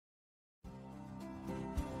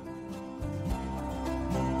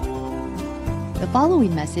The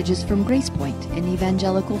following message is from Grace Point, an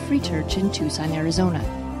evangelical free church in Tucson, Arizona.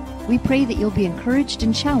 We pray that you'll be encouraged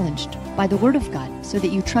and challenged by the Word of God so that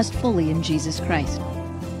you trust fully in Jesus Christ.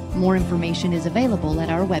 More information is available at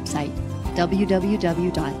our website,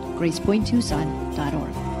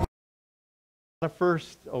 www.gracepointtucson.org.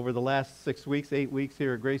 First, over the last 6 weeks, 8 weeks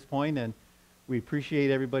here at Grace Point, and we appreciate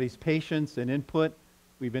everybody's patience and input.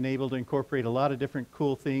 We've been able to incorporate a lot of different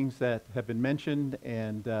cool things that have been mentioned,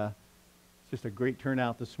 and it's just a great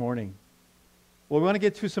turnout this morning. Well, we want to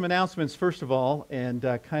get to some announcements first of all, and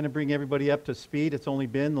kind of bring everybody up to speed. It's only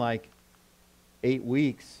been like 8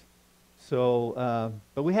 weeks, so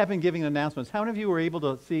but we have been giving announcements. How many of you were able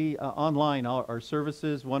to see online our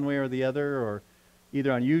services one way or the other, or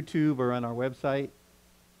either on YouTube or on our website?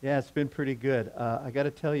 Yeah, it's been pretty good. I got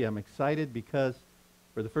to tell you, I'm excited because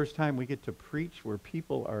for the first time we get to preach where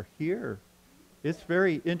people are here. It's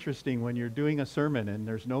very interesting when you're doing a sermon and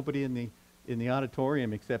there's nobody in the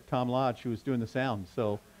auditorium except Tom Lodge, who was doing the sound.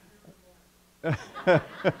 So,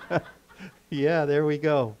 yeah, there we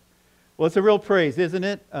go. Well, it's a real praise, isn't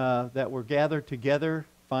it, that we're gathered together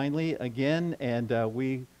finally again, and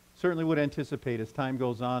we certainly would anticipate as time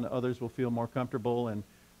goes on, others will feel more comfortable and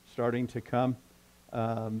starting to come.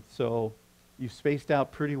 So you've spaced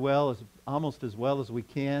out pretty well, almost as well as we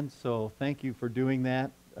can, so thank you for doing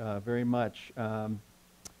that very much.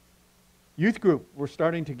 Youth group, we're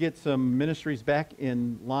starting to get some ministries back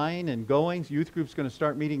in line and going. Youth group's going to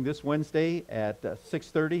start meeting this Wednesday at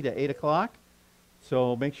 6:30 to 8 o'clock.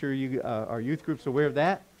 So make sure our youth group's aware of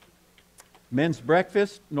that. Men's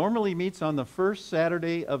breakfast normally meets on the first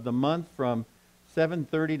Saturday of the month from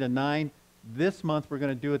 7:30 to 9. This month we're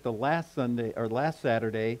going to do it the last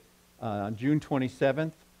Saturday on June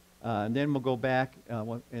 27th. And then we'll go back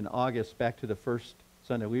in August back to the first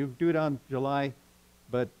Sunday. We do it on July,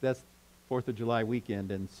 but that's 4th of July weekend,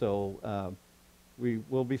 and so we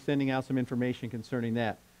will be sending out some information concerning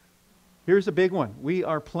that. Here's a big one. We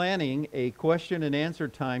are planning a question and answer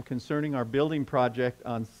time concerning our building project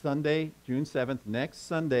on Sunday, June 7th, next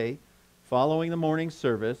Sunday, following the morning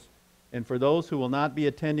service. And for those who will not be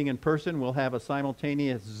attending in person, we'll have a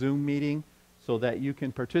simultaneous Zoom meeting so that you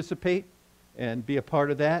can participate and be a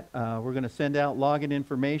part of that. We're going to send out login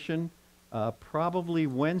information probably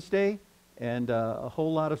Wednesday, and a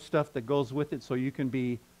whole lot of stuff that goes with it so you can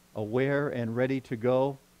be aware and ready to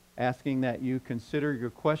go. Asking that you consider your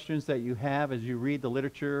questions that you have as you read the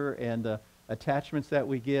literature and the attachments that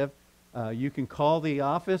we give. You can call the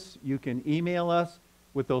office, you can email us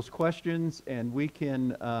with those questions, and we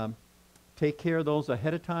can take care of those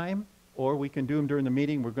ahead of time, or we can do them during the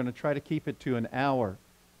meeting. We're going to try to keep it to an hour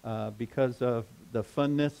because of the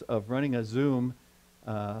funness of running a Zoom.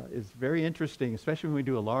 Is very interesting, especially when we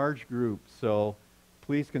do a large group. So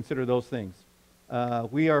please consider those things.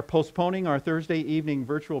 We are postponing our Thursday evening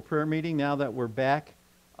virtual prayer meeting now that we're back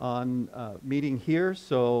on meeting here.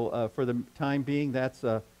 So for the time being, that's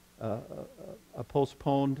a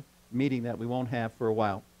postponed meeting that we won't have for a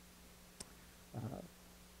while.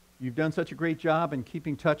 You've done such a great job in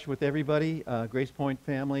keeping touch with everybody, Grace Point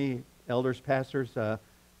family, elders, pastors,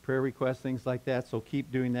 prayer requests, things like that. So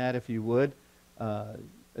keep doing that if you would.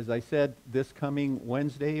 As I said, this coming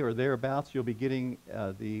Wednesday or thereabouts, you'll be getting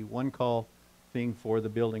the one-call thing for the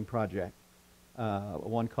building project, a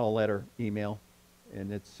one-call letter, email,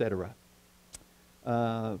 and etc.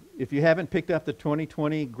 If you haven't picked up the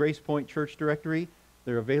 2020 Grace Point Church Directory,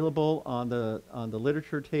 they're available on the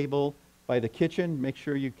literature table by the kitchen. Make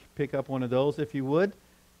sure you pick up one of those if you would.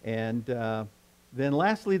 And then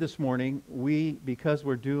lastly this morning, because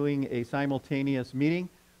we're doing a simultaneous meeting,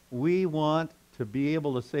 we want to be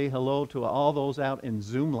able to say hello to all those out in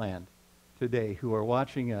Zoom land today who are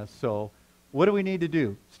watching us. So what do we need to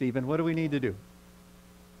do, Stephen? What do we need to do?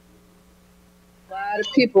 A lot of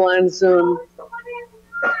people on Zoom.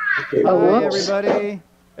 Hi, everybody.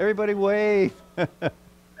 Everybody wave.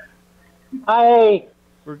 Hi.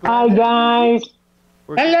 Hi, guys.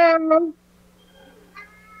 Hello.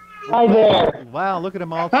 Hi there. Wow, look at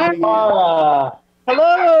them all. Hi.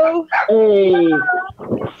 Hello. Hey.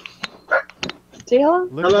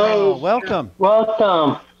 Hello. Welcome.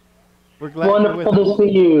 Welcome. We're glad Wonderful you're with us. to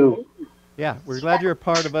see you. Yeah, we're glad you're a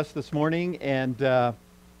part of us this morning, and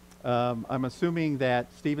I'm assuming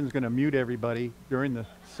that Stephen's going to mute everybody during the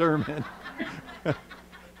sermon.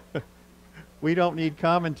 We don't need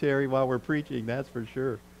commentary while we're preaching, that's for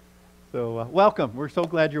sure. So welcome. We're so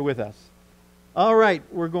glad you're with us. All right,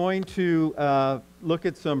 we're going to look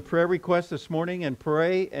at some prayer requests this morning and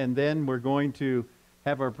pray, and then we're going to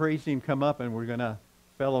have our praise team come up, and we're going to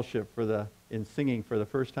fellowship in singing for the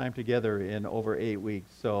first time together in over 8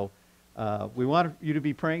 weeks. So We want you to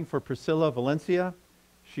be praying for Priscilla Valencia.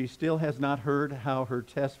 She still has not heard how her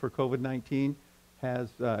test for COVID-19 has,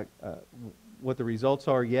 what the results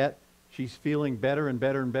are yet. She's feeling better and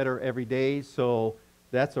better and better every day, so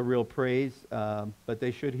that's a real praise. But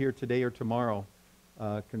they should hear today or tomorrow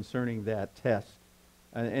concerning that test.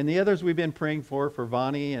 And the others we've been praying for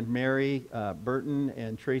Vonnie and Mary Burton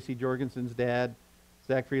and Tracy Jorgensen's dad,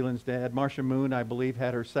 Zach Freeland's dad. Marcia Moon, I believe,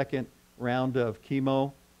 had her second round of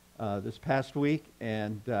chemo this past week,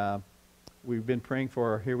 and we've been praying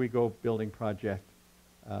for our Here We Go building project.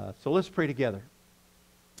 So let's pray together.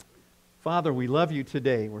 Father, we love you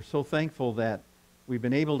today. We're so thankful that we've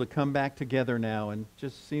been able to come back together now, and it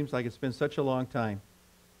just seems like it's been such a long time.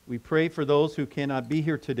 We pray for those who cannot be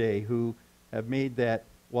here today, who have made that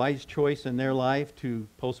wise choice in their life to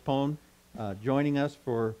postpone joining us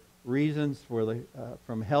for reasons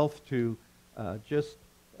from health to just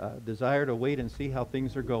desire to wait and see how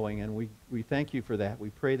things are going. And we thank you for that.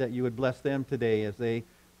 We pray that you would bless them today as they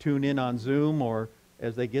tune in on Zoom or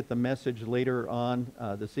as they get the message later on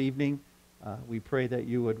this evening. We pray that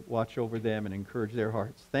you would watch over them and encourage their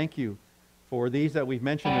hearts. Thank you for these that we've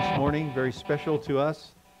mentioned this morning, very special to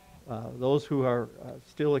us. Those who are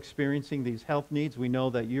still experiencing these health needs, we know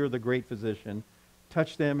that you're the great physician.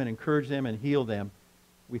 Touch them and encourage them and heal them.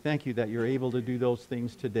 We thank you that you're able to do those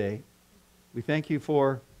things today. We thank you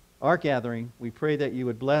for our gathering. We pray that you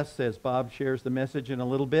would bless as Bob shares the message in a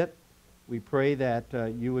little bit. We pray that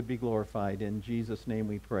you would be glorified. In Jesus' name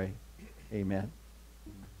we pray. Amen.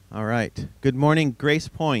 All right. Good morning, Grace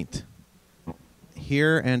Point,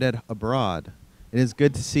 here and abroad. It is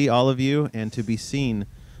good to see all of you and to be seen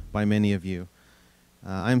by many of you.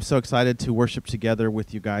 I'm so excited to worship together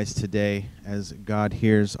with you guys today as God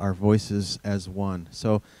hears our voices as one.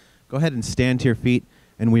 So go ahead and stand to your feet,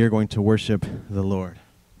 and we are going to worship the Lord.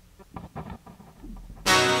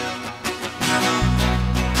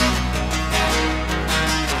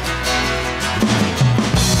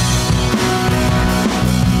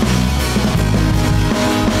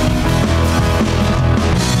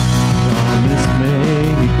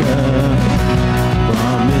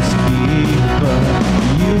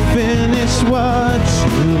 Finish what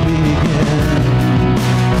you began.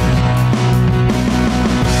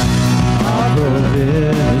 Our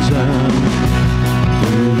provision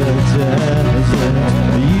through the desert.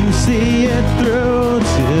 You see it through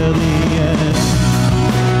till the end.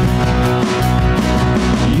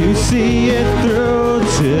 You see it through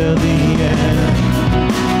till the end.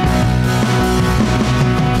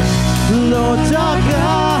 Lord our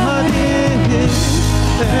God is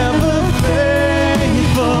ever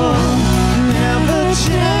faithful, never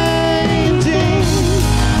changing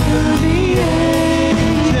through the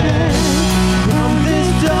ages. From this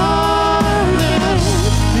darkness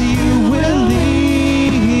you will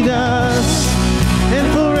lead us, and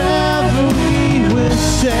forever we will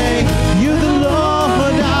say, you're the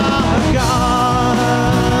Lord our God.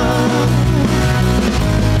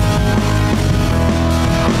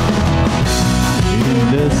 In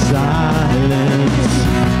the silence,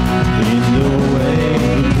 in the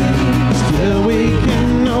waiting, still we can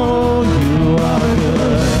know you are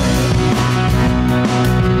good.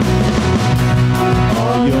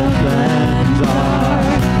 All your plans are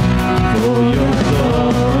for your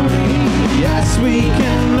glory. Yes, we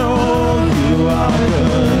can know you are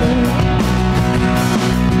good.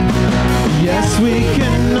 Yes, we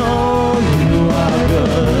can know you are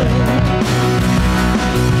good.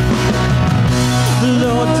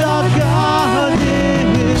 Lord our God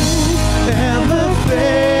is ever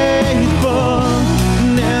faithful,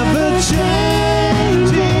 never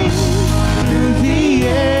changing through the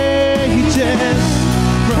ages.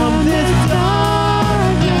 From this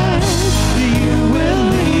darkness you will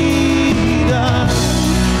lead us,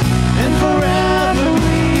 and forever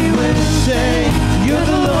we will say, you're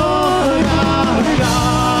the Lord our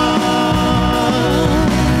God.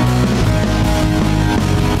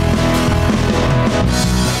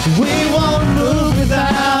 We won't move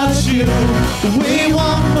without you. We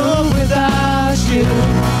won't move without you.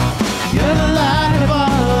 You're the light of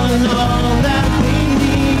all and all that we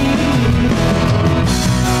need.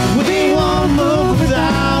 We won't move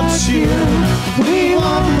without you. We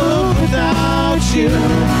won't move without you.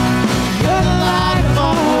 You're the light of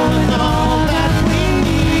all and all that we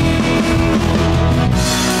need.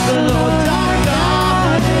 The Lord our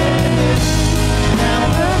God is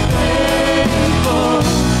never faithful,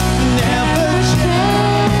 never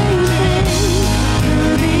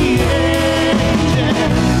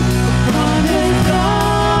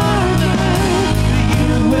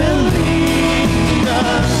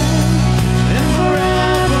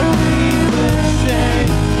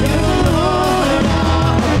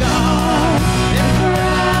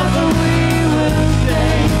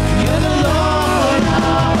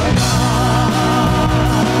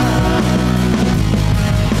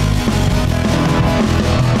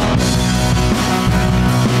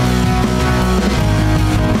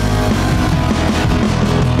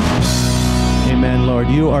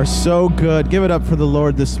You are so good. Give it up for the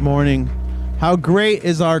Lord this morning. How great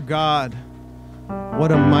is our God.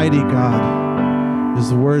 What a mighty God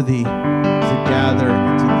is worthy to gather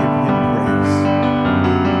and to give him praise.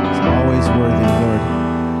 He's always worthy, Lord.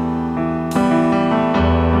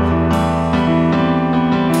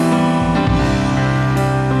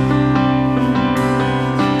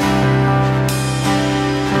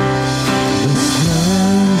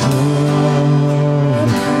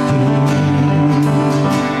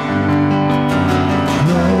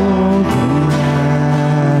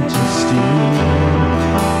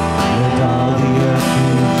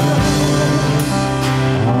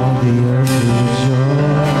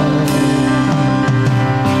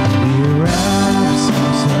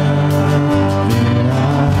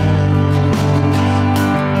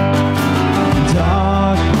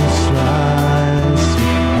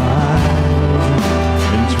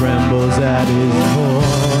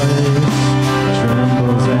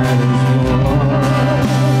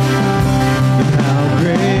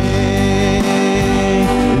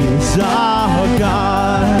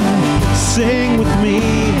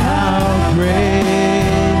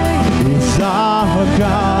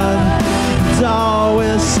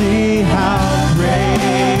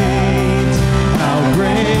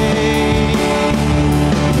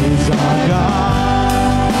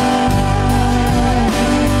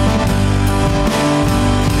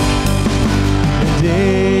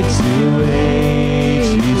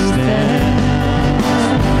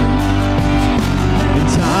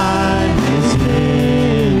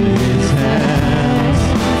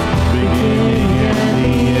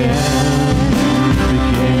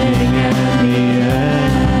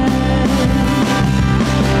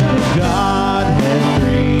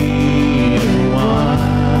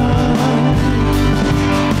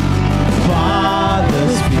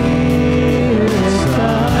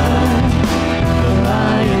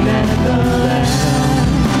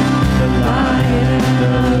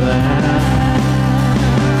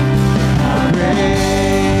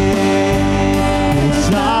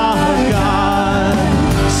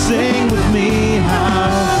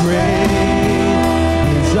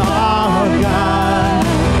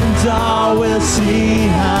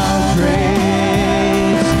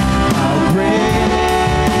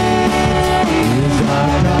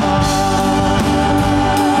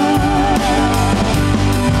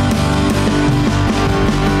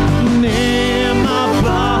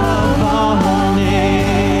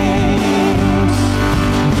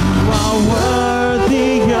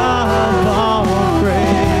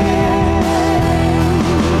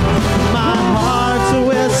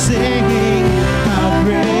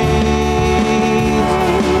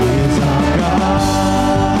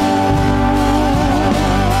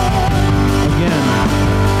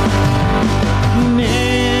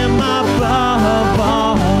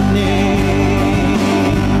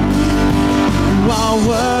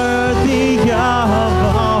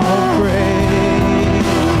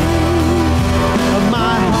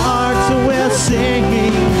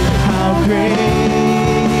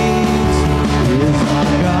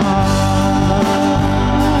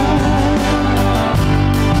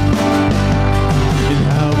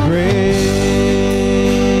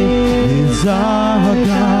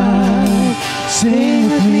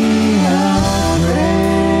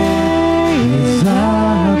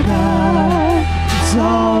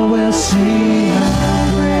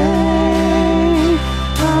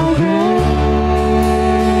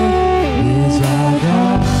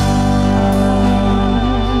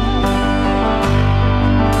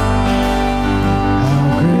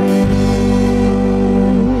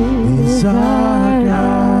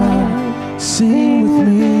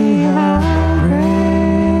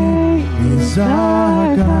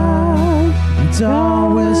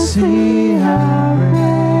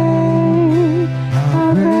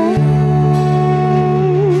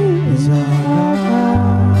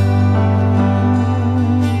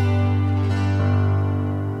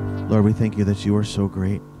 That you are so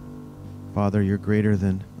great. Father, you're greater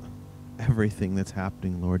than everything that's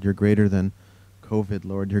happening, Lord. You're greater than COVID,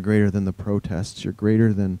 Lord. You're greater than the protests. You're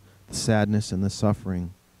greater than the sadness and the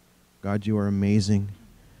suffering. God, you are amazing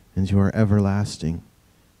and you are everlasting,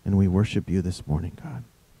 and we worship you this morning, God.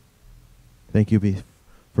 Thank you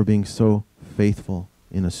for being so faithful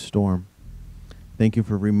in a storm. Thank you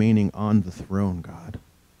for remaining on the throne, God.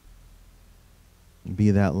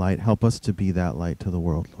 Be that light. Help us to be that light to the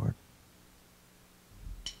world, Lord.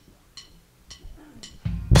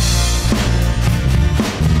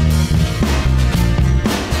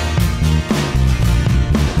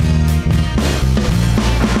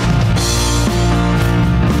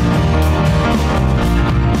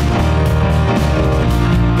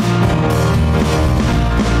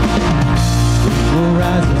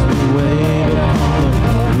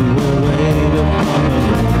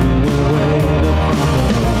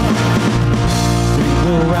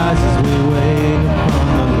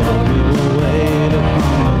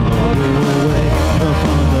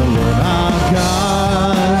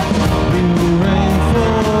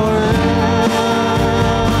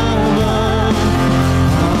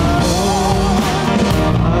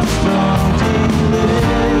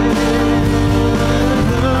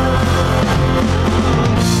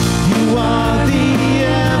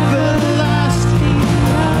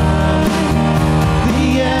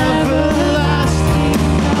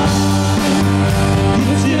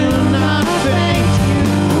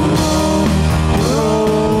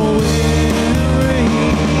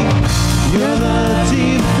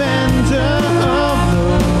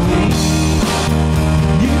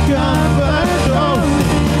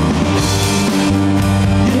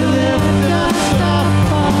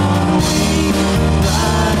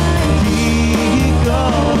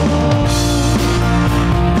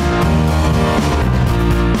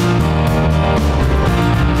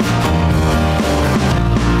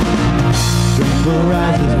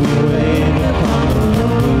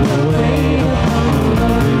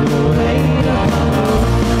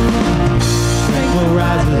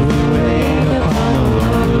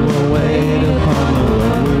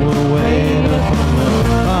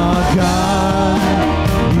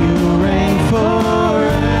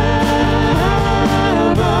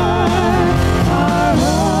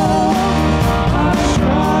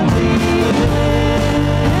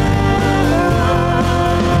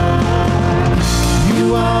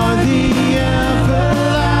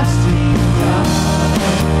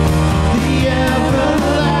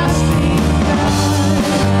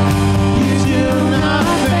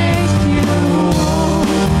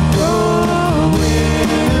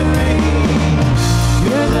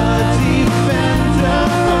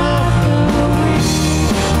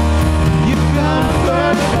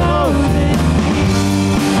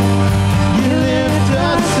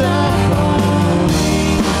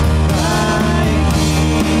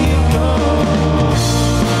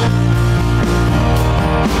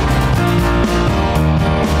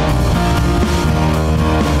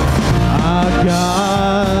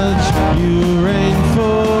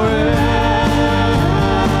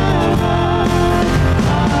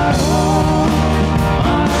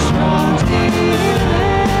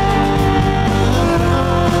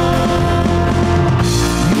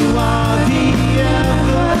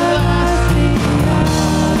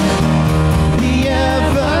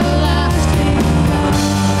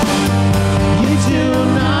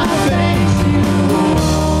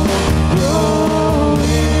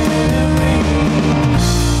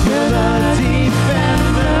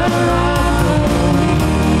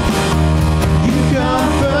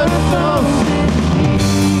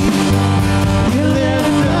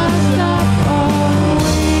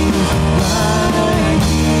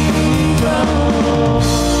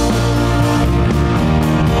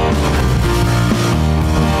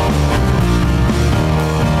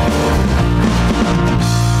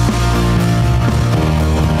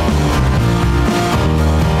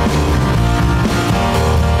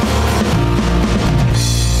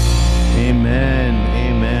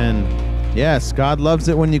 Yes, God loves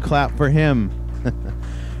it when you clap for him.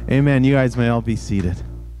 Amen. You guys may all be seated.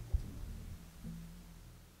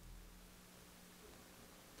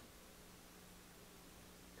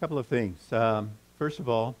 Couple of things. First of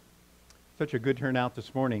all, such a good turnout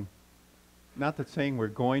this morning. Not that saying we're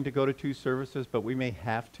going to go to 2 services, but we may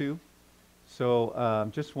have to.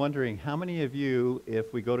 So just wondering, how many of you,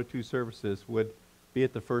 if we go to 2 services, would be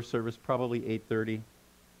at the first service, probably 8:30,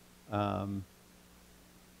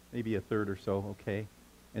 maybe a third or so, okay.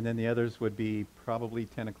 And then the others would be probably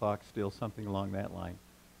 10 o'clock still, something along that line.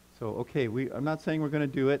 So, okay, I'm not saying we're going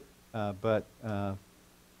to do it, but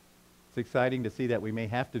it's exciting to see that we may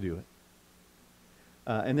have to do it.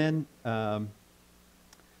 And then,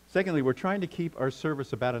 secondly, we're trying to keep our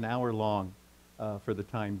service about an hour long for the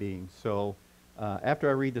time being. So after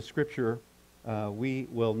I read the scripture, we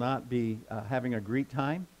will not be having a greet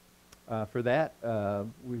time for that.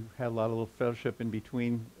 We've had a lot of little fellowship in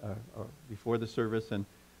between or before the service, and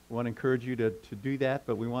we want to encourage you to do that,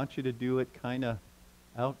 but we want you to do it kind of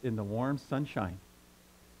out in the warm sunshine.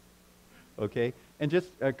 Okay? And just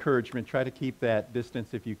encouragement, try to keep that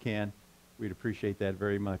distance if you can. We'd appreciate that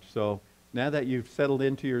very much. So now that you've settled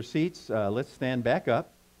into your seats, let's stand back up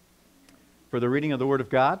for the reading of the Word of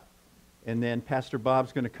God. And then Pastor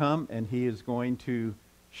Bob's going to come, and he is going to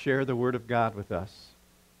share the Word of God with us.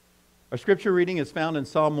 Our scripture reading is found in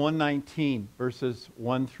Psalm 119, verses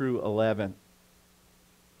 1 through 11.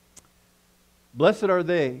 Blessed are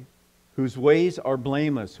they whose ways are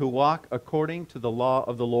blameless, who walk according to the law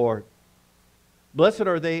of the Lord. Blessed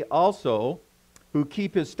are they also who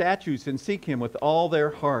keep his statutes and seek him with all their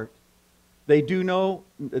heart. They do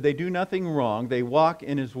nothing wrong, they walk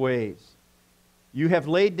in his ways. You have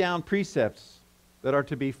laid down precepts that are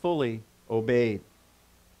to be fully obeyed.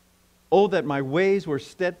 Oh, that my ways were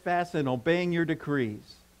steadfast in obeying your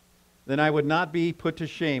decrees. Then I would not be put to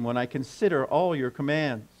shame when I consider all your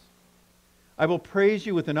commands. I will praise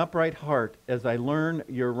you with an upright heart as I learn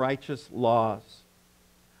your righteous laws.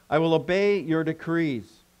 I will obey your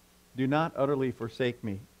decrees. Do not utterly forsake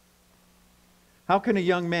me. How can a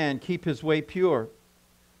young man keep his way pure?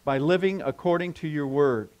 By living according to your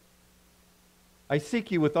word. I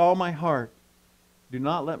seek you with all my heart. Do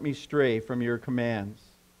not let me stray from your commands.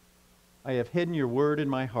 I have hidden your word in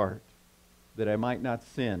my heart, that I might not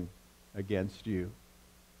sin against you.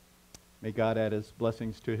 May God add his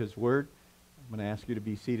blessings to his word. I'm going to ask you to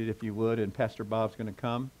be seated if you would, and Pastor Bob's going to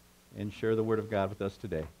come and share the word of God with us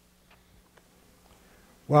today.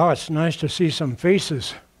 Well, it's nice to see some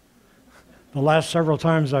faces. The last several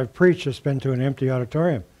times I've preached, it's been to an empty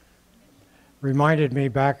auditorium. Reminded me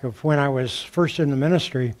back of when I was first in the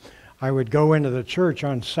ministry, I would go into the church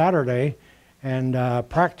on Saturday and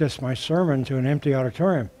practice my sermon to an empty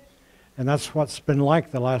auditorium. And that's what's been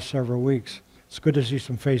like the last several weeks. It's good to see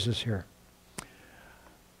some faces here.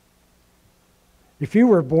 If you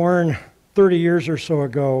were born 30 years or so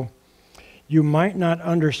ago, you might not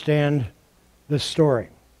understand this story.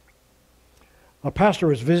 A pastor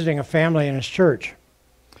was visiting a family in his church.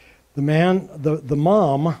 The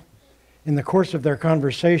mom, in the course of their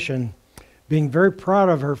conversation, being very proud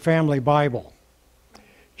of her family Bible,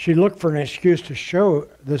 she looked for an excuse to show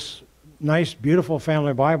this nice, beautiful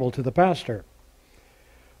family Bible to the pastor.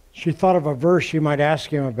 She thought of a verse she might ask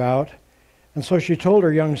him about, and so she told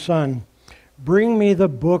her young son, "Bring me the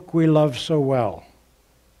book we love so well."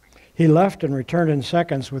 He left and returned in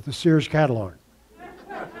seconds with the Sears catalog.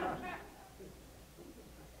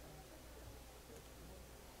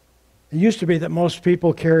 It used to be that most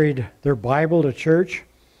people carried their Bible to church,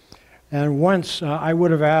 and once I would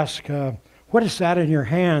have asked, what is that in your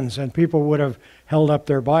hands? And people would have held up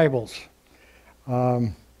their Bibles.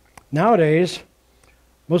 Nowadays,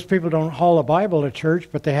 most people don't haul a Bible to church,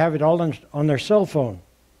 but they have it all on their cell phone.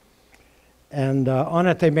 And on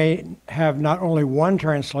it they may have not only one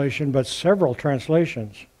translation, but several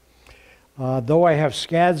translations. Though I have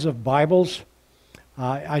scads of Bibles,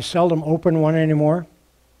 I seldom open one anymore.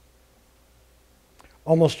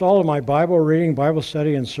 Almost all of my Bible reading, Bible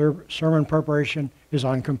study, and sermon preparation is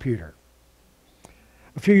on computer.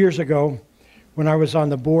 A few years ago, when I was on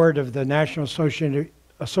the board of the National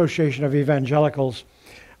Association of Evangelicals,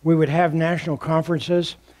 we would have national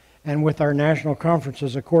conferences, and with our national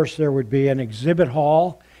conferences, of course, there would be an exhibit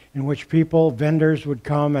hall in which vendors would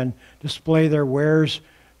come and display their wares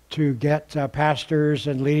to get pastors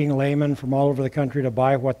and leading laymen from all over the country to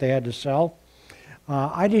buy what they had to sell.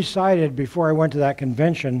 I decided before I went to that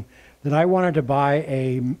convention that I wanted to buy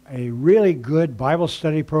a really good Bible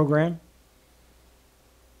study program.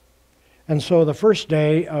 And so the first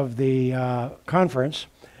day of the conference,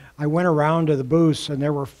 I went around to the booths, and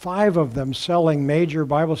there were 5 of them selling major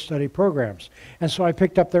Bible study programs. And so I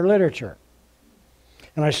picked up their literature.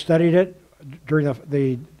 And I studied it during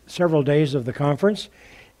the several days of the conference.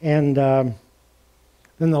 And then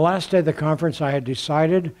the last day of the conference, I had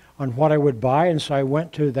decided on what I would buy, and so I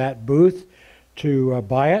went to that booth to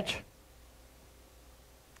buy it.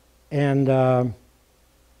 And the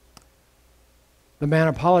man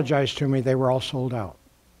apologized to me. They were all sold out.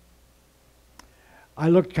 I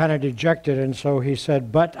looked kind of dejected, and so he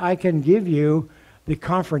said, but I can give you the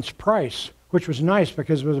conference price, which was nice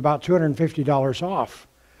because it was about $250 off.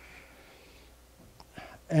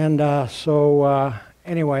 And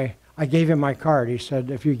anyway, I gave him my card. He said,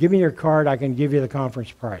 if you give me your card, I can give you the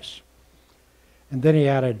conference price. And then he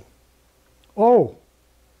added, oh,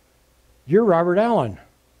 you're Robert Allen.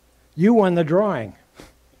 You won the drawing.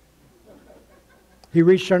 He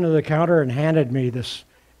reached under the counter and handed me this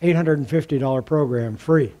 $850 program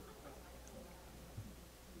free.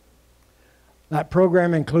 That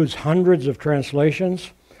program includes hundreds of translations,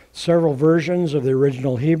 several versions of the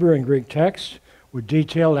original Hebrew and Greek text with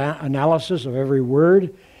detailed analysis of every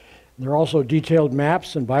word. There are also detailed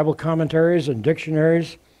maps and Bible commentaries and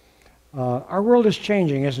dictionaries. Our world is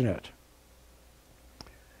changing, isn't it?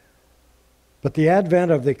 But the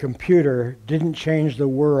advent of the computer didn't change the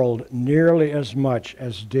world nearly as much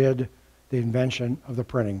as did the invention of the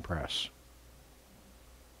printing press.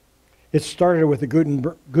 It started with the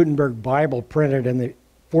Gutenberg Bible printed in the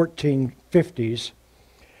 1450s.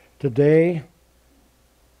 Today,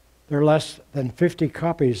 there are less than 50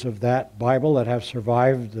 copies of that Bible that have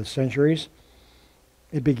survived the centuries.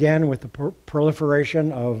 It began with the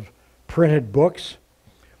proliferation of printed books,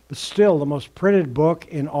 but still the most printed book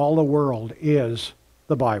in all the world is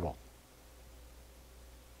the Bible.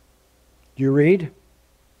 Do you read?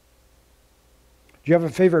 Do you have a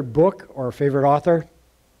favorite book or a favorite author?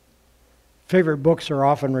 Favorite books are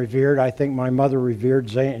often revered. I think my mother revered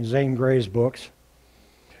Zane Grey's books.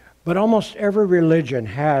 But almost every religion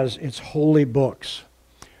has its holy books.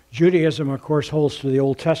 Judaism, of course, holds to the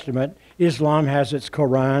Old Testament. Islam has its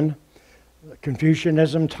Quran.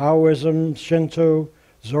 Confucianism, Taoism, Shinto,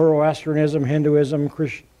 Zoroastrianism, Hinduism,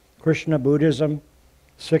 Krishna, Buddhism,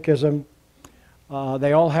 Sikhism.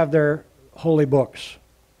 They all have their holy books.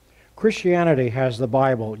 Christianity has the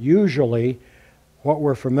Bible, usually what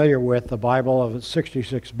we're familiar with, the Bible of its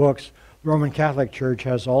 66 books. The Roman Catholic Church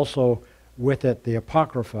has also with it the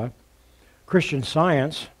Apocrypha. Christian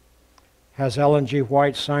Science has Ellen G.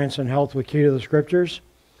 White's Science and Health with Key to the Scriptures.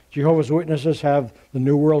 Jehovah's Witnesses have the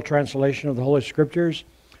New World Translation of the Holy Scriptures.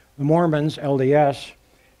 The Mormons, LDS,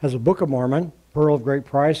 has a Book of Mormon, Pearl of Great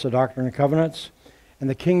Price, the Doctrine and Covenants, and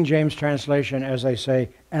the King James translation, as they say,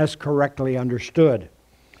 as correctly understood.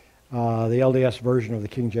 The LDS version of the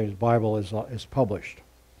King James Bible is published.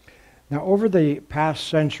 Now, over the past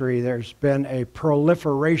century, there's been a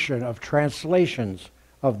proliferation of translations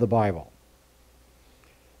of the Bible,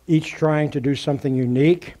 each trying to do something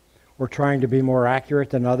unique or trying to be more accurate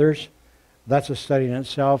than others. That's a study in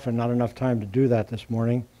itself, and not enough time to do that this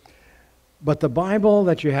morning. But the Bible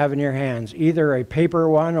that you have in your hands, either a paper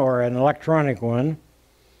one or an electronic one,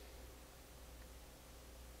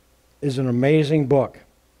 is an amazing book.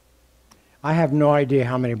 I have no idea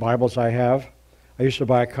how many Bibles I have. I used to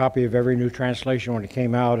buy a copy of every new translation when it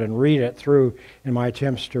came out and read it through in my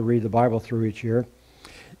attempts to read the Bible through each year.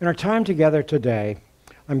 In our time together today,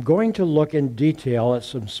 I'm going to look in detail at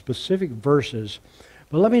some specific verses,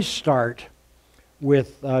 but let me start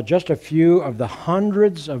with just a few of the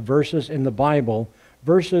hundreds of verses in the Bible,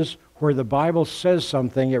 verses where the Bible says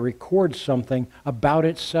something, it records something about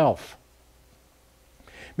itself.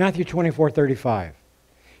 Matthew 24:35.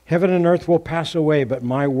 Heaven and earth will pass away, but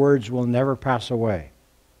my words will never pass away.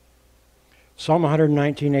 Psalm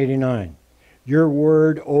 119:89. Your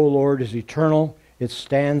word, O Lord, is eternal. It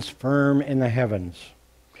stands firm in the heavens.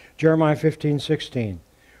 Jeremiah 15:16.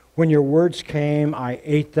 When your words came, I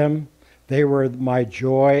ate them. They were my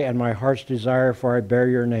joy and my heart's desire, for I bear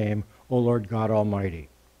your name, O Lord God Almighty.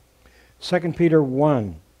 2 Peter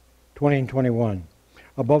 1:20 and 21.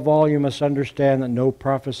 Above all, you must understand that no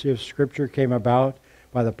prophecy of Scripture came about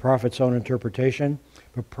by the prophet's own interpretation,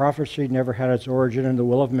 but prophecy never had its origin in the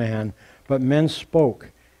will of man, but men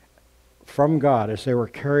spoke from God as they were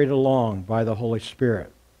carried along by the Holy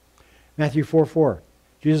Spirit. Matthew 4:4.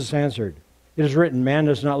 Jesus answered, it is written, man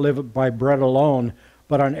does not live by bread alone,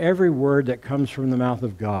 but on every word that comes from the mouth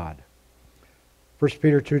of God. 1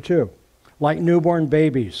 Peter 2:2. Like newborn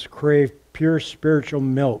babies, crave pure spiritual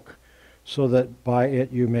milk, so that by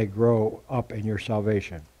it you may grow up in your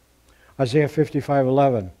salvation. Isaiah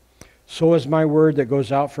 55:11. So is my word that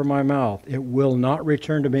goes out from my mouth. It will not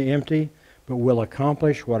return to me empty, but will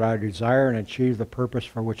accomplish what I desire and achieve the purpose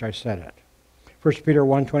for which I sent it. 1 Peter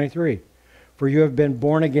 1:23. For you have been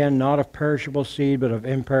born again, not of perishable seed, but of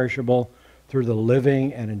imperishable, through the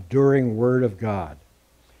living and enduring word of God.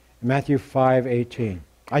 Matthew 5:18.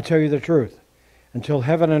 I tell you the truth. Until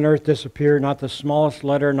heaven and earth disappear, not the smallest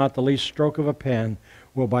letter, not the least stroke of a pen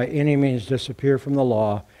will by any means disappear from the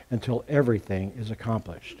law until everything is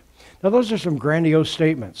accomplished. Now those are some grandiose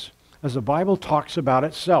statements as the Bible talks about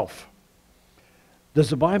itself. Does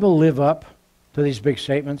the Bible live up to these big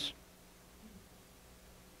statements?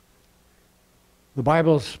 The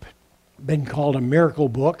Bible's been called a miracle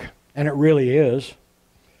book, and it really is.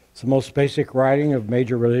 It's the most basic writing of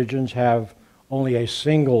major religions have only a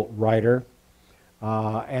single writer,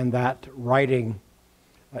 and that writing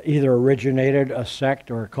either originated a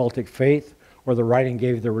sect or a cultic faith, or the writing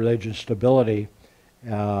gave the religion stability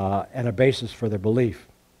and a basis for their belief.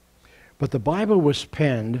 But the Bible was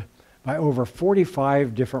penned by over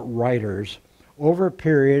 45 different writers over a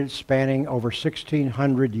period spanning over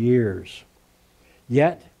 1,600 years.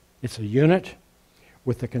 Yet, it's a unit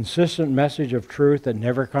with the consistent message of truth that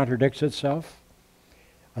never contradicts itself.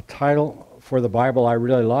 A title for the Bible I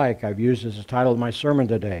really like, I've used as a title of my sermon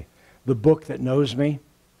today, The Book That Knows Me.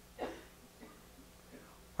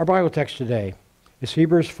 Our Bible text today is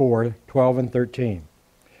Hebrews 4:12 and 13.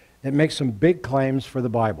 It makes some big claims for the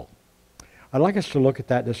Bible. I'd like us to look at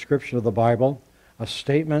that description of the Bible, a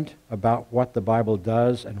statement about what the Bible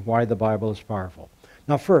does and why the Bible is powerful.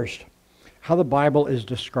 Now first, how the Bible is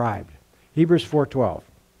described. Hebrews 4:12.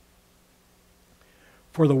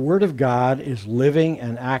 For the Word of God is living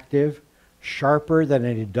and active, sharper than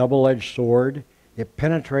any double-edged sword. It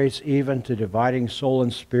penetrates even to dividing soul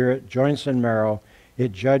and spirit, joints and marrow.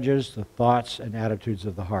 It judges the thoughts and attitudes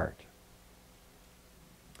of the heart.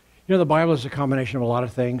 You know, the Bible is a combination of a lot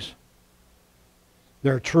of things.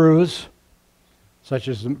 There are truths, such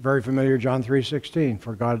as the very familiar John 3:16.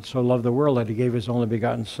 For God so loved the world that he gave his only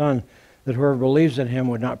begotten Son, that whoever believes in him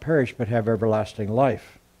would not perish but have everlasting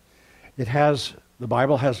life. The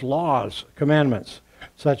Bible has laws, commandments,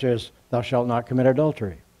 such as thou shalt not commit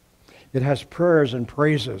adultery. It has prayers and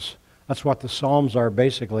praises. That's what the Psalms are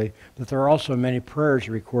basically, but there are also many prayers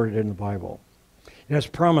recorded in the Bible. It has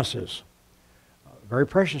promises, very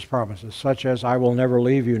precious promises, such as I will never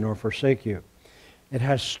leave you nor forsake you. It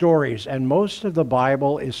has stories, and most of the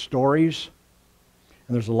Bible is stories,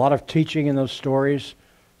 and there's a lot of teaching in those stories.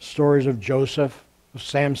 Stories of Joseph, of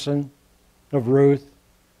Samson, of Ruth,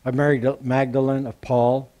 of Mary Magdalene, of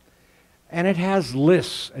Paul. And it has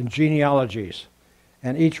lists and genealogies,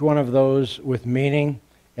 and each one of those with meaning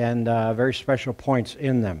and very special points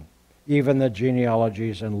in them, even the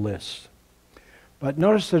genealogies and lists. But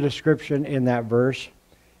notice the description in that verse.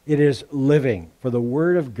 It is living, for the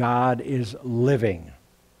Word of God is living.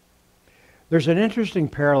 There's an interesting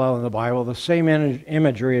parallel in the Bible. The same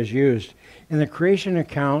imagery is used. In the creation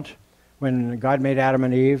account, when God made Adam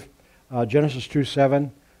and Eve, Genesis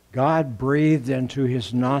 2:7, God breathed into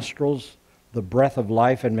his nostrils the breath of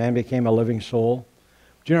life, and man became a living soul.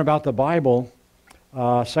 Do you know about the Bible?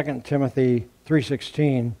 2 Timothy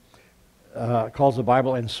 3:16 calls the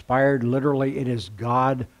Bible inspired. Literally, it is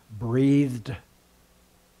God-breathed.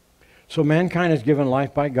 So mankind is given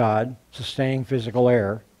life by God, sustaining physical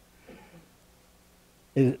air.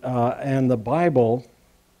 And the Bible,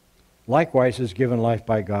 likewise, is given life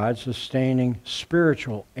by God, sustaining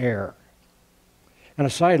spiritual air. And a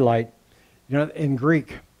sidelight, you know, in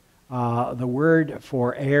Greek, the word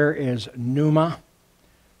for air is pneuma,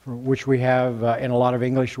 for which we have in a lot of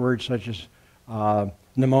English words such as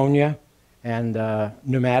pneumonia and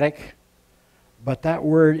pneumatic. But that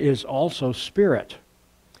word is also spirit.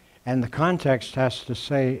 And the context has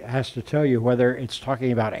to tell you whether it's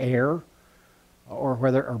talking about air or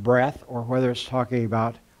breath, or whether it's talking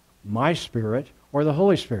about my spirit or the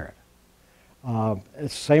Holy Spirit. It's the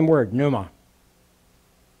same word, pneuma.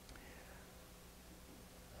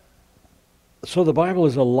 So the Bible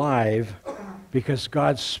is alive because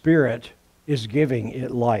God's Spirit is giving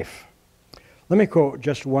it life. Let me quote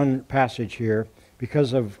just one passage here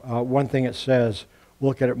because of one thing it says. We'll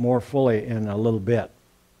look at it more fully in a little bit.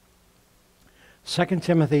 2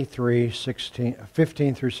 Timothy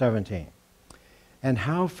 3:15 through 17. And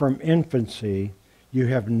how from infancy you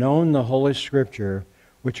have known the Holy Scripture,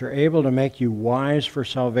 which are able to make you wise for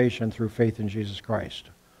salvation through faith in Jesus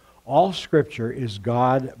Christ. All Scripture is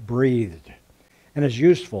God-breathed and is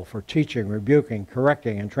useful for teaching, rebuking,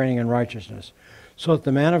 correcting, and training in righteousness, so that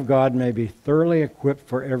the man of God may be thoroughly equipped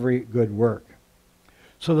for every good work.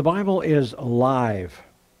 So the Bible is alive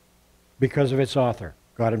because of its author,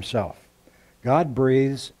 God himself. God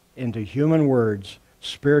breathes into human words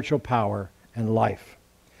spiritual power and life.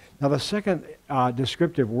 Now the second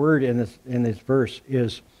descriptive word in this verse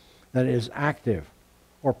is that it is active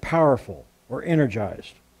or powerful or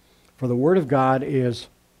energized. For the Word of God is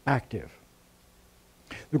active.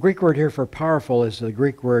 The Greek word here for powerful is the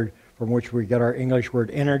Greek word from which we get our English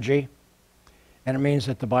word energy. And it means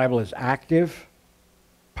that the Bible is active,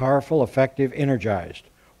 powerful, effective, energized.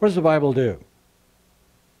 What does the Bible do?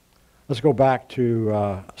 Let's go back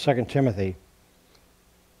to 2 Timothy.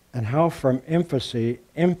 And how from infancy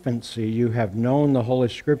you have known the Holy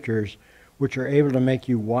Scriptures, which are able to make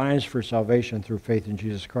you wise for salvation through faith in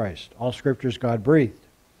Jesus Christ. All Scripture is God-breathed,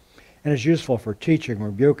 and is useful for teaching,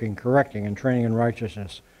 rebuking, correcting, and training in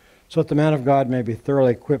righteousness, so that the man of God may be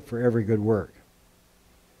thoroughly equipped for every good work.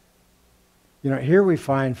 You know, here we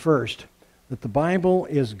find first that the Bible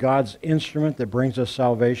is God's instrument that brings us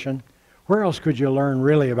salvation. Where else could you learn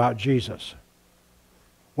really about Jesus?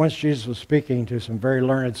 Once Jesus was speaking to some very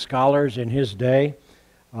learned scholars in his day.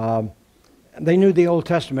 They knew the Old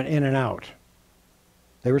Testament in and out.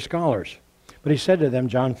 They were scholars. But he said to them,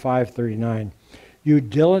 John 5:39, "You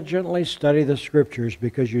diligently study the Scriptures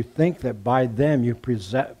because you think that by them you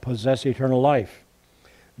possess eternal life.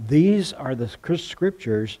 These are the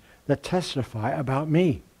Scriptures that testify about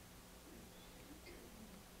me."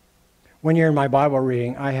 One year in my Bible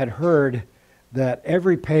reading, I had heard that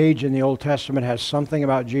every page in the Old Testament has something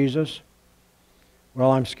about Jesus.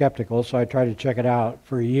 Well, I'm skeptical, so I tried to check it out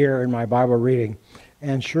for a year in my Bible reading.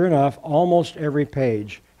 And sure enough, almost every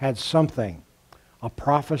page had something. A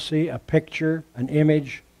prophecy, a picture, an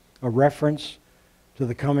image, a reference to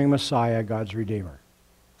the coming Messiah, God's Redeemer.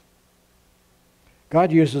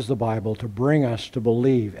 God uses the Bible to bring us to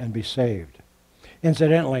believe and be saved.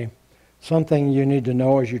 Incidentally, something you need to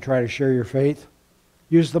know as you try to share your faith,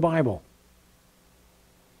 use the Bible.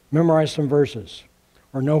 Memorize some verses,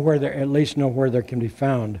 or at least know where they can be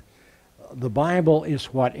found. The Bible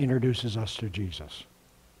is what introduces us to Jesus.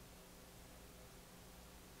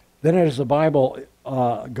 Then it is the Bible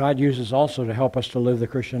God uses also to help us to live the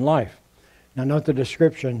Christian life. Now note the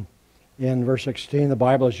description in verse 16. The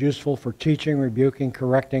Bible is useful for teaching, rebuking,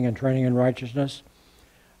 correcting, and training in righteousness.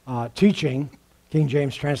 Teaching, King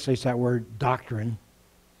James translates that word doctrine.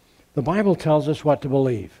 The Bible tells us what to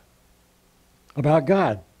believe about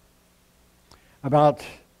God, about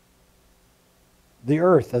the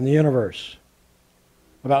earth and the universe,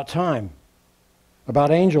 about time, about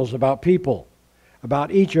angels, about people,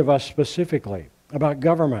 about each of us specifically, about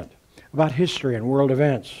government, about history and world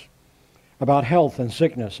events, about health and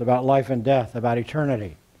sickness, about life and death, about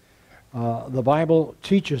eternity. The Bible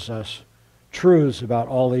teaches us truths about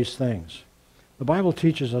all these things. The Bible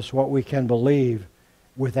teaches us what we can believe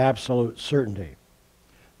with absolute certainty.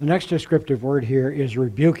 The next descriptive word here is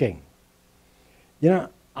rebuking. You know,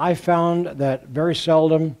 I found that very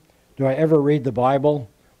seldom do I ever read the Bible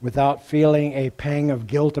without feeling a pang of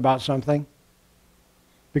guilt about something,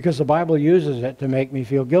 because the Bible uses it to make me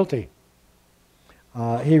feel guilty.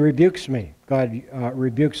 He rebukes me. God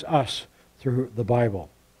rebukes us through the Bible.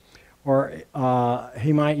 Or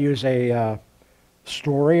he might use a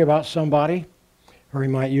story about somebody, or he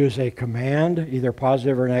might use a command, either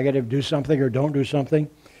positive or negative, do something or don't do something.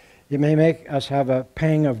 It may make us have a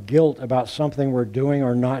pang of guilt about something we're doing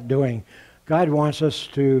or not doing. God wants us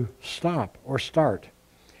to stop or start,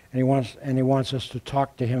 and He wants us to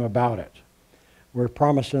talk to Him about it. We're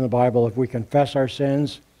promised in the Bible, if we confess our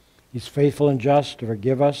sins, He's faithful and just to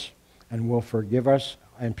forgive us, and will forgive us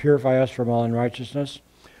and purify us from all unrighteousness.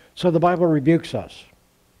 So the Bible rebukes us.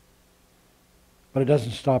 But it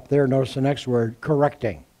doesn't stop there. Notice the next word,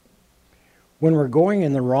 correcting. When we're going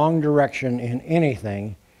in the wrong direction in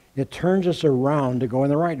anything, it turns us around to go in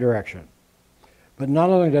the right direction. But not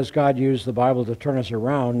only does God use the Bible to turn us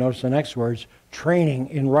around, notice the next words, training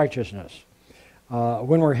in righteousness.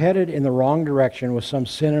 When we're headed in the wrong direction with some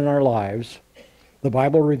sin in our lives, the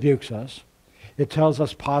Bible rebukes us. It tells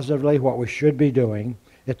us positively what we should be doing.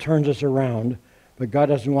 It turns us around. But God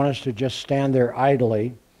doesn't want us to just stand there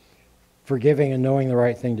idly, forgiving and knowing the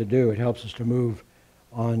right thing to do. It helps us to move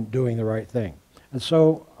on doing the right thing. And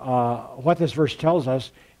so what this verse tells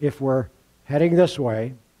us, if we're heading this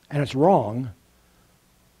way and it's wrong,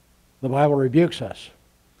 the Bible rebukes us.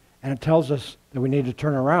 And it tells us that we need to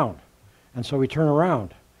turn around. And so we turn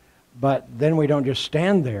around. But then we don't just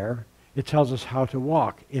stand there. It tells us how to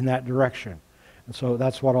walk in that direction. And so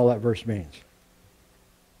that's what all that verse means.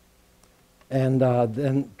 And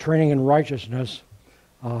then training in righteousness.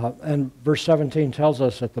 And verse 17 tells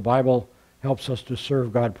us that the Bible helps us to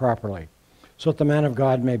serve God properly, so that the man of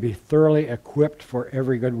God may be thoroughly equipped for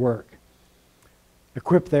every good work.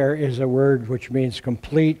 Equip there is a word which means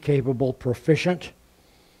complete, capable, proficient.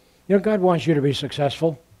 You know, God wants you to be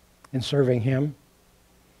successful in serving Him.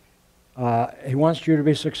 He wants you to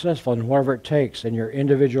be successful in whatever it takes in your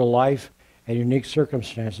individual life and unique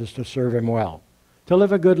circumstances to serve Him well, to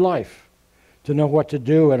live a good life, to know what to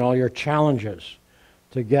do in all your challenges,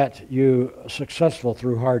 to get you successful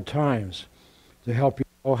through hard times, to help you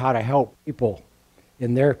know how to help people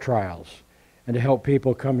in their trials, and to help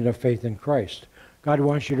people come to faith in Christ. God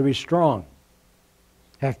wants you to be strong,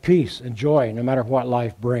 have peace and joy no matter what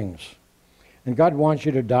life brings. And God wants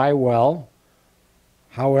you to die well,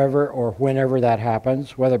 however or whenever that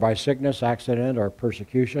happens, whether by sickness, accident, or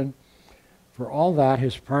persecution. For all that,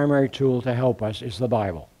 His primary tool to help us is the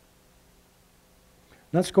Bible.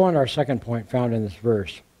 Let's go on to our second point found in this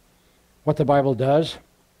verse. What the Bible does,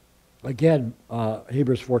 again,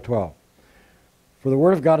 Hebrews 4:12. For the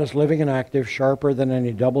Word of God is living and active, sharper than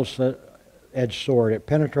any double-edged sword. It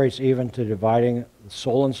penetrates even to dividing the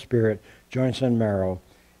soul and spirit, joints and marrow.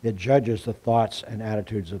 It judges the thoughts and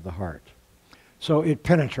attitudes of the heart. So it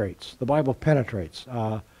penetrates. The Bible penetrates.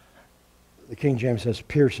 The King James says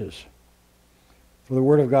pierces. For the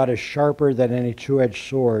Word of God is sharper than any two-edged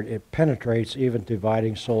sword. It penetrates even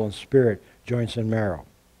dividing soul and spirit, joints and marrow.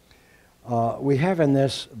 We have in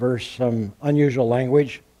this verse some unusual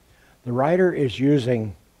language. The writer is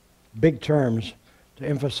using big terms to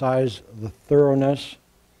emphasize the thoroughness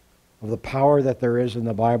of the power that there is in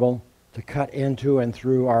the Bible to cut into and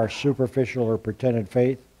through our superficial or pretended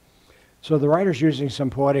faith. So the writer's using some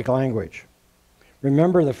poetic language.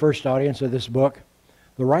 Remember the first audience of this book?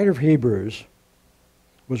 The writer of Hebrews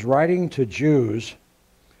was writing to Jews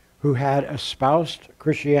who had espoused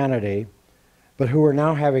Christianity, but who were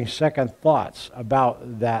now having second thoughts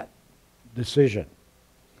about that decision.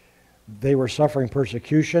 They were suffering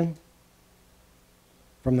persecution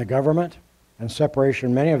from the government and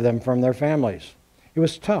separation, many of them, from their families. It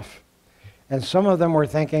was tough. And some of them were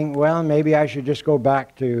thinking, well, maybe I should just go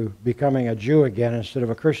back to becoming a Jew again instead of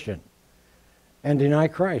a Christian and deny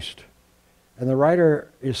Christ. And the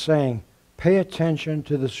writer is saying, pay attention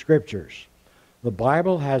to the Scriptures. The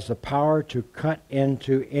Bible has the power to cut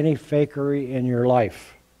into any fakery in your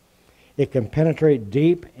life. It can penetrate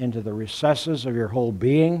deep into the recesses of your whole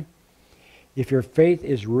being. If your faith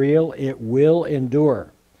is real, it will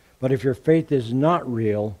endure. But if your faith is not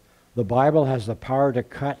real, the Bible has the power to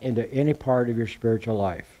cut into any part of your spiritual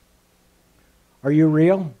life. Are you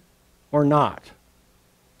real or not?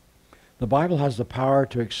 The Bible has the power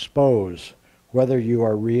to expose whether you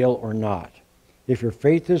are real or not. If your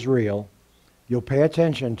faith is real, you'll pay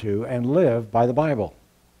attention to and live by the Bible.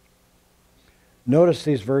 Notice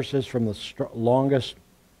these verses from the longest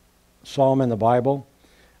psalm in the Bible.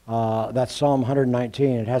 That's Psalm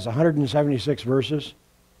 119. It has 176 verses,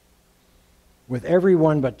 with every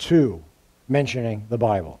one but two mentioning the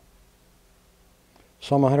Bible.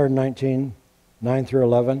 Psalm 119, 9 through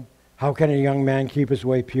 11. How can a young man keep his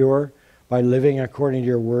way pure? By living according to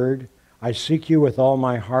your word. I seek you with all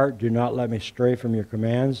my heart. Do not let me stray from your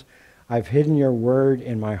commands. I've hidden your word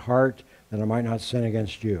in my heart that I might not sin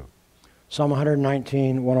against you. Psalm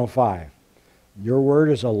 119, 105. Your word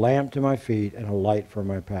is a lamp to my feet and a light for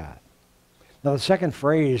my path. Now the second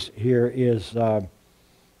phrase here is the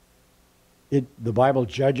Bible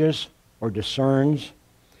judges or discerns.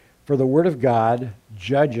 For the Word of God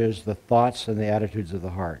judges the thoughts and the attitudes of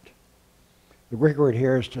the heart. The Greek word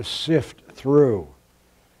here is to sift through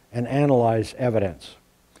and analyze evidence.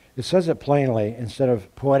 It says it plainly instead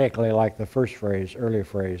of poetically like the first phrase, earlier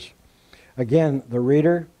phrase. Again, the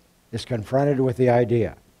reader is confronted with the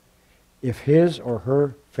idea. If his or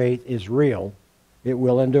her faith is real, it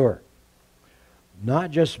will endure.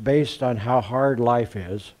 Not just based on how hard life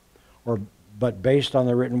is, but based on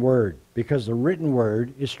the written word, because the written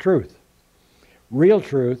word is truth. Real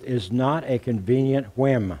truth is not a convenient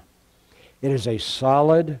whim. It is a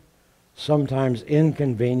solid, sometimes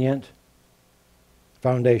inconvenient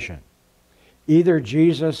foundation. Either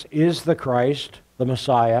Jesus is the Christ, the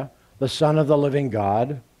Messiah, the Son of the living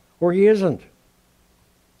God, or he isn't.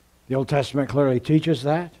 The Old Testament clearly teaches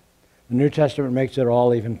that. The New Testament makes it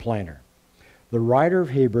all even plainer. The writer of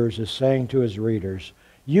Hebrews is saying to his readers,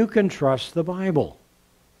 you can trust the Bible.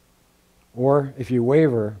 Or, if you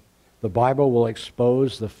waver, the Bible will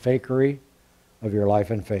expose the fakery of your life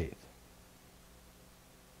and faith.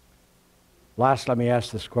 Last, let me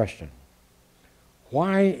ask this question.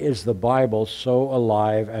 Why is the Bible so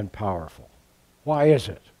alive and powerful? Why is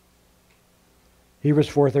it? Hebrews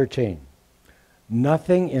 4:13.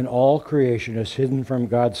 Nothing in all creation is hidden from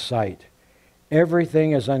God's sight.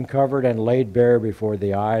 Everything is uncovered and laid bare before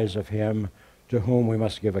the eyes of him to whom we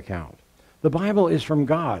must give account. The Bible is from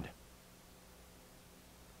God.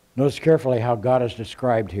 Notice carefully how God is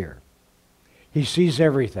described here. He sees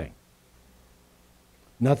everything.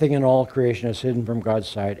 Nothing in all creation is hidden from God's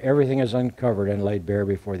sight. Everything is uncovered and laid bare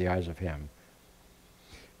before the eyes of Him.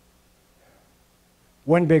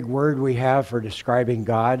 One big word we have for describing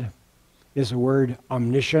God is the word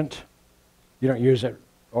omniscient. You don't use it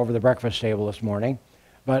over the breakfast table this morning,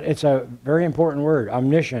 but it's a very important word,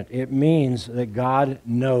 omniscient. It means that God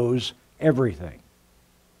knows everything.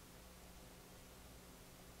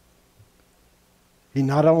 He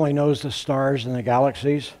not only knows the stars and the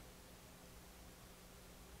galaxies,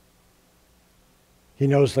 He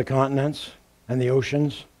knows the continents and the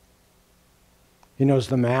oceans. He knows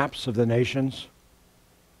the maps of the nations.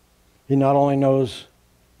 He not only knows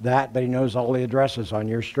that, but He knows all the addresses on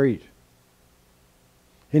your street.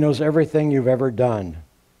 He knows everything you've ever done.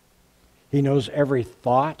 He knows every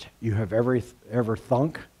thought you have ever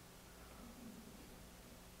thunk.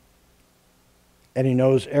 And He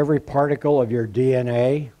knows every particle of your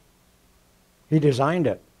DNA. He designed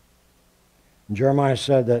it. And Jeremiah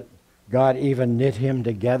said that God even knit him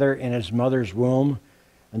together in his mother's womb.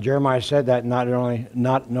 And Jeremiah said that not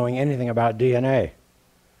knowing anything about DNA.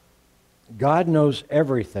 God knows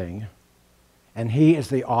everything, and He is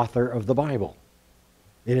the author of the Bible.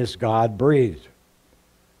 It is God-breathed.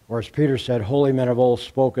 Or as Peter said, holy men of old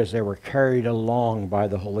spoke as they were carried along by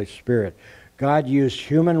the Holy Spirit. God used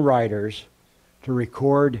human writers to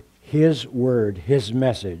record His word, His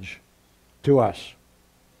message to us.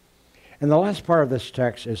 And the last part of this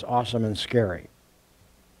text is awesome and scary.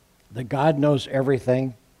 That God knows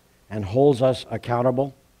everything and holds us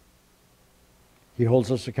accountable. He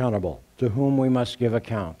holds us accountable, to whom we must give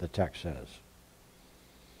account, the text says.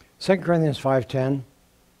 2 Corinthians 5:10,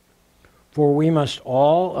 for we must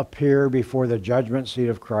all appear before the judgment seat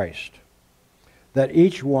of Christ, that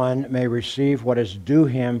each one may receive what is due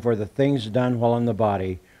him for the things done while in the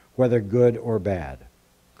body, whether good or bad.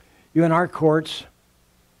 You in our courts,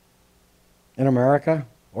 in America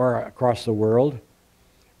or across the world,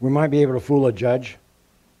 we might be able to fool a judge.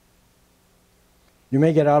 You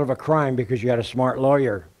may get out of a crime because you had a smart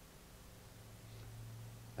lawyer,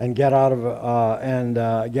 and get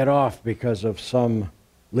off because of some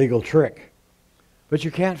legal trick. But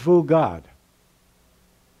you can't fool God.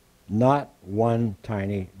 Not one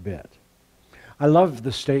tiny bit. I love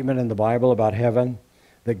the statement in the Bible about heaven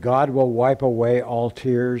that God will wipe away all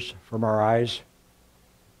tears from our eyes.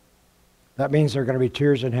 That means there are going to be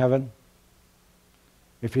tears in heaven.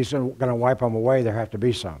 If He's going to wipe them away, there have to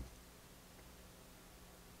be some.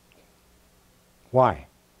 Why?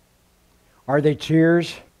 Are they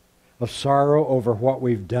tears of sorrow over what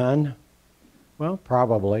we've done? Well,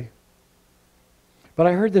 probably. But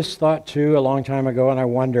I heard this thought too a long time ago, and I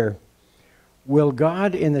wonder, will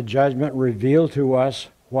God in the judgment reveal to us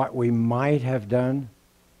what we might have done?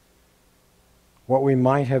 What we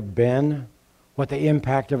might have been? What the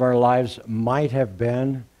impact of our lives might have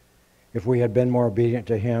been if we had been more obedient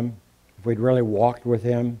to Him, if we'd really walked with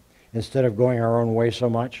Him instead of going our own way so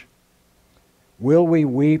much? Will we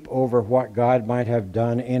weep over what God might have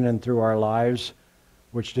done in and through our lives,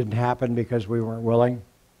 which didn't happen because we weren't willing?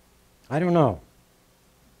 I don't know.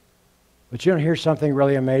 But you want to hear something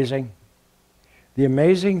really amazing? The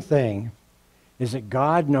amazing thing is that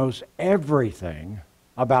God knows everything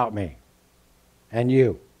about me and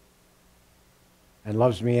you, and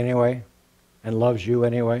loves me anyway, and loves you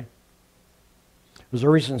anyway. There's a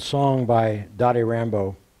recent song by Dottie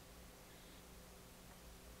Rambo.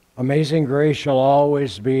 Amazing grace shall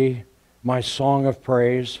always be my song of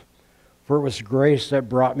praise, for it was grace that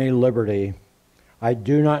brought me liberty. I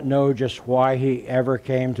do not know just why He ever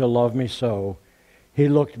came to love me so. He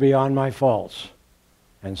looked beyond my faults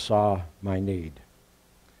and saw my need.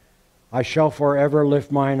 I shall forever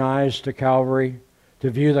lift mine eyes to Calvary,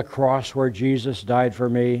 to view the cross where Jesus died for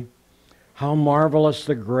me. How marvelous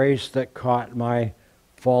the grace that caught my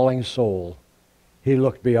falling soul. He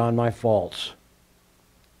looked beyond my faults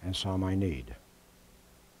and saw my need.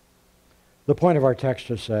 The point of our text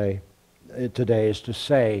today is to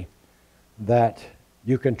say that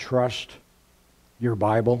you can trust your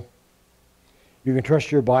Bible. You can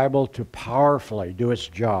trust your Bible to powerfully do its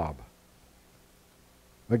job.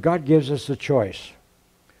 But God gives us the choice.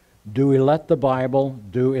 Do we let the Bible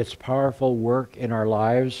do its powerful work in our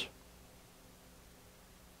lives?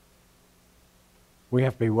 We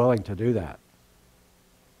have to be willing to do that.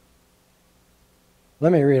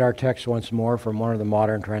 Let me read our text once more from one of the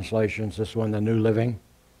modern translations, this one, the New Living.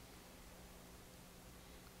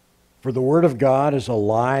 For the Word of God is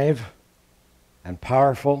alive and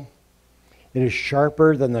powerful. It is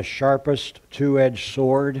sharper than the sharpest two-edged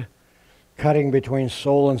sword, cutting between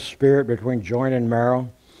soul and spirit, between joint and marrow,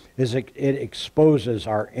 is it exposes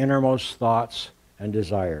our innermost thoughts and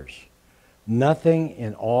desires. Nothing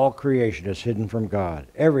in all creation is hidden from God.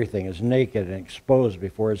 Everything is naked and exposed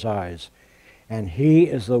before His eyes, and He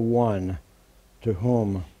is the one to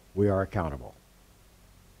whom we are accountable.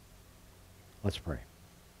 Let's pray.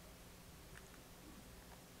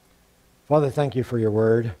 Father, thank you for your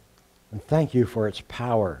word, and thank you for its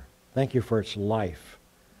power. Thank you for its life.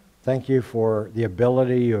 Thank you for the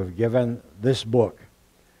ability you have given this book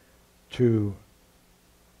to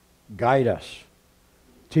guide us,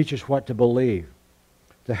 teach us what to believe,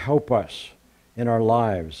 to help us in our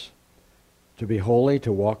lives, to be holy,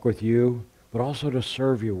 to walk with you, but also to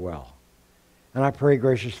serve you well. And I pray,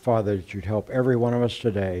 gracious Father, that you'd help every one of us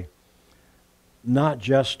today not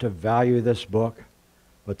just to value this book,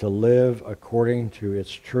 but to live according to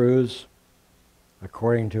its truths,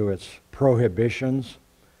 according to its prohibitions,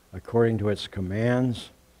 according to its commands,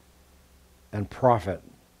 and profit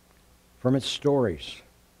from its stories,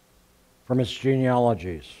 from its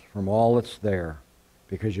genealogies, from all that's there,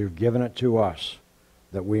 because you've given it to us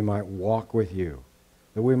that we might walk with you,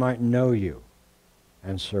 that we might know you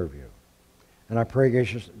and serve you. And I pray,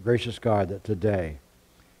 gracious God, that today,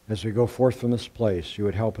 as we go forth from this place, you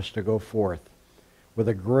would help us to go forth with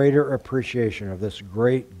a greater appreciation of this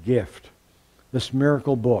great gift, this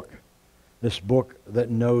miracle book, this book that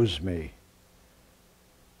knows me,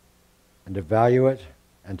 and to value it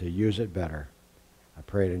and to use it better. I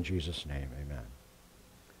pray it in Jesus' name. Amen.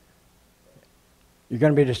 You're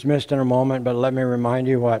going to be dismissed in a moment, but let me remind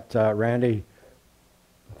you what Randy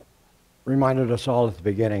reminded us all at the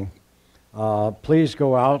beginning. Please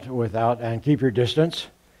go out and keep your distance.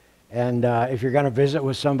 And if you're going to visit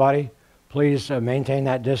with somebody, please maintain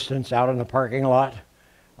that distance out in the parking lot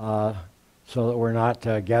so that we're not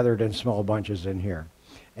gathered in small bunches in here.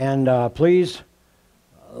 And please,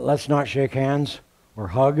 let's not shake hands or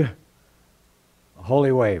hug. A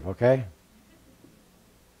holy wave, okay?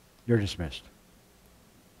 You're dismissed.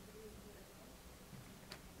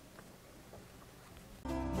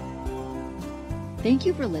 Thank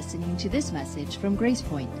you for listening to this message from Grace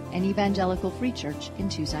Point, an evangelical free church in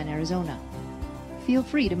Tucson, Arizona. Feel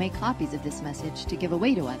free to make copies of this message to give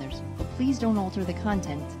away to others, but please don't alter the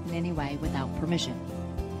content in any way without permission.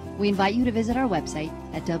 We invite you to visit our website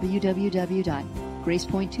at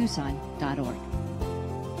www.gracepointtucson.org.